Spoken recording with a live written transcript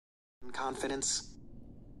confidence?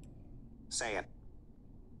 Say it.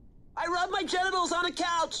 I rubbed my genitals on a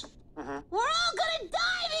couch. We're all gonna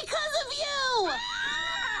die because of you!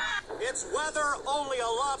 It's weather only a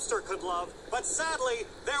lobster could love, but sadly,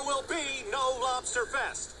 there will be no Lobster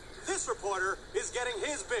Fest. This reporter is getting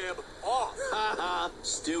his bib off. Haha,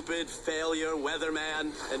 stupid failure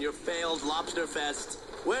weatherman and your failed Lobster Fest.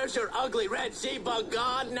 Where's your ugly red sea bug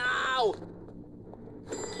gone now?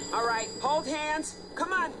 All right, hold hands.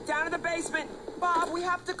 Come on, down to the basement. Bob, we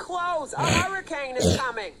have to close. A hurricane is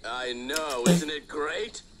coming. I know, isn't it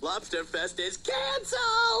great? Lobster Fest is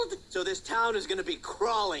canceled! So this town is gonna be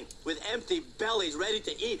crawling with empty bellies ready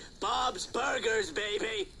to eat Bob's Burgers,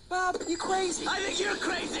 baby! Bob, you crazy. I think you're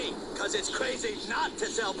crazy! Cause it's crazy not to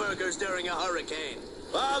sell burgers during a hurricane.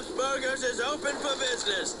 Bob's Burgers is open for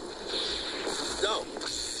business. So,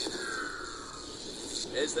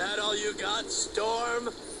 is that all you got, Storm?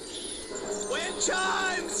 Wind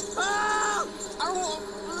chimes! Ah!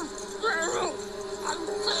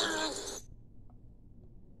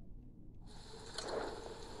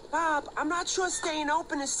 Bob, I'm not sure staying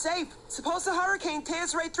open is safe. Suppose the hurricane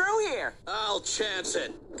tears right through here. I'll chance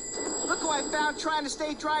it. Look who I found trying to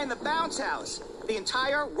stay dry in the bounce house. The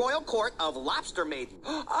entire royal court of lobster maidens.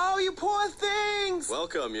 Oh, you poor things!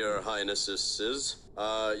 Welcome, your highnesses.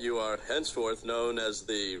 You are henceforth known as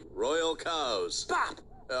the Royal Cows. Bob!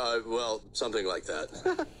 Well, something like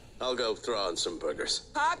that. I'll go throw on some burgers.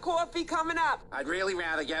 Hot coffee coming up. I'd really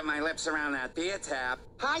rather get my lips around that beer tap.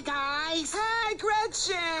 Hi, guys. Hi,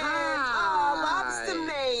 Gretchen. Hi. Oh, lobster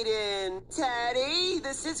maiden. Teddy,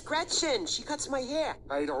 this is Gretchen. She cuts my hair.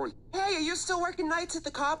 How you doing? Hey, are you still working nights at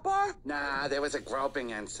the cop bar? Nah, there was a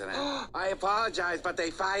groping incident. I apologize, but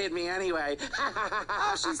they fired me anyway.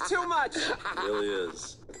 Oh, she's too much. Really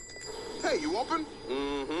is. Hey, you open?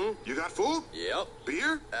 Mm-hmm. You got food? Yep.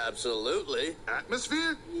 Beer? Absolutely.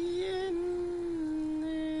 Atmosphere? Yeah,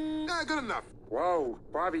 good enough. Whoa,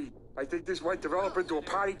 Bobby, I think this might develop into a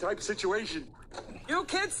party-type situation. You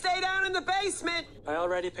kids stay down in the basement. I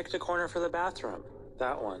already picked a corner for the bathroom.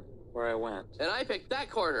 That one, where I went. And I picked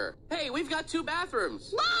that corner. Hey, we've got 2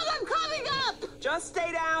 bathrooms. Mom, I'm coming up! Just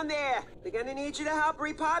stay down there. They're gonna need you to help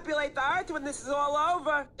repopulate the earth when this is all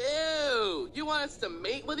over. Ew, you want us to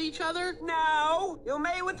mate with each other? No, you'll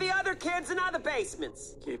mate with the other kids in other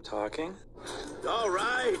basements. Keep talking. All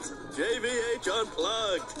right, JVH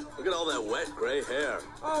Unplugged. Look at all that wet gray hair.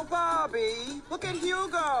 Oh, Bobby, look at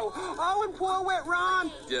Hugo. Oh, and poor wet Ron.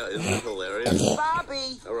 Yeah, isn't that hilarious?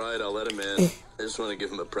 Bobby. All right, I'll let him in. I just want to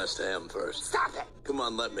give him a pressed ham first. Stop it. Come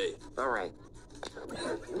on, let me. All right.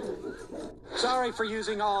 Sorry for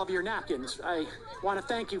using all of your napkins. I want to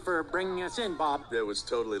thank you for bringing us in, Bob. It was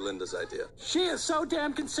totally Linda's idea. She is so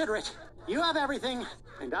damn considerate. You have everything,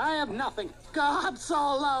 and I have nothing. God, I'm so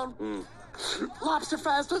alone. Lobster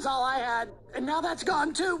Fest was all I had, and now that's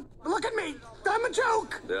gone too. Look at me. I'm a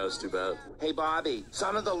joke. Yeah, it's too bad. Hey, Bobby,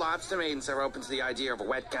 some of the lobster maidens are open to the idea of a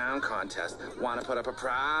wet gown contest. Want to put up a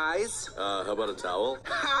prize? How about a towel?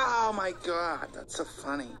 Oh, my God, that's so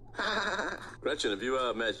funny. Gretchen, have you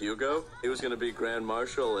met Hugo? He was going to be Grand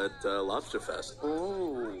Marshal at Lobster Fest.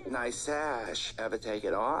 Ooh, nice sash. Ever take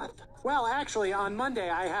it off? Well, actually, on Monday,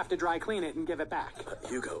 I have to dry clean it and give it back.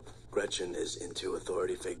 Hugo, Gretchen is into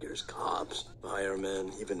authority figures, cops,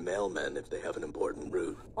 firemen, even mailmen if they have an important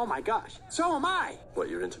route. Oh, my gosh. So am I. What,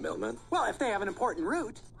 you're into mailmen? Well, if they have an important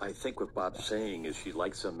route. I think what Bob's saying is she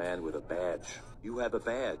likes a man with a badge. You have a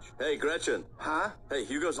badge. Hey, Gretchen. Huh? Hey,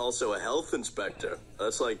 Hugo's also a health inspector.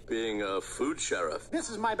 That's like being a food sheriff. This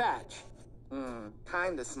is my badge.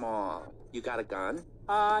 Kinda small. You got a gun?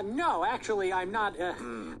 No, actually, I'm not,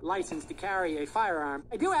 licensed to carry a firearm.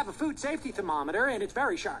 I do have a food safety thermometer, and it's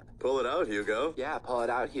very sharp. Pull it out, Hugo. Yeah, pull it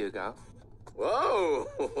out, Hugo. Whoa,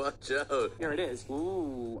 watch out. Here it is.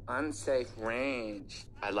 Ooh, unsafe range.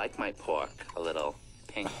 I like my pork a little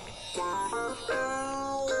pink.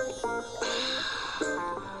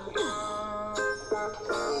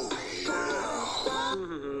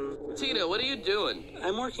 Tito, what are you doing?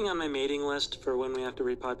 I'm working on my mating list for when we have to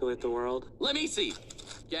repopulate the world. Let me see.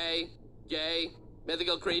 Gay,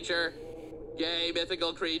 mythical creature, gay,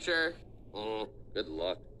 mythical creature. Good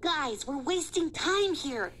luck. Guys, we're wasting time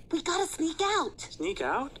here. We gotta sneak out. Sneak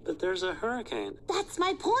out? But there's a hurricane. That's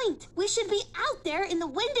my point. We should be out there in the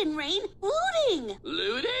wind and rain looting.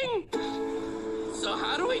 Looting? So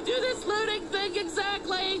how do we do this looting thing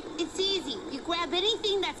exactly? It's easy. You grab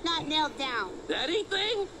anything that's not nailed down.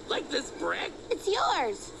 Anything? Like this brick? It's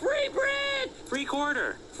yours. Free brick! Free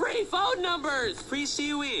quarter. Free phone numbers! Free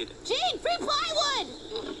seaweed. Gene, free plywood!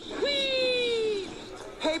 Whee!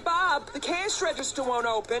 Hey, Bob, the cash register won't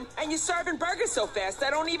open, and you're serving burgers so fast,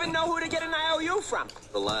 I don't even know who to get an IOU from.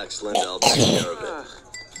 Relax, Linda. I'll take care of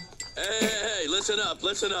it. Hey, listen up,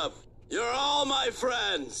 listen up. You're all my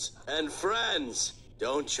friends. And friends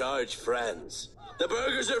don't charge friends. The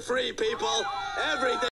burgers are free, people. Everything.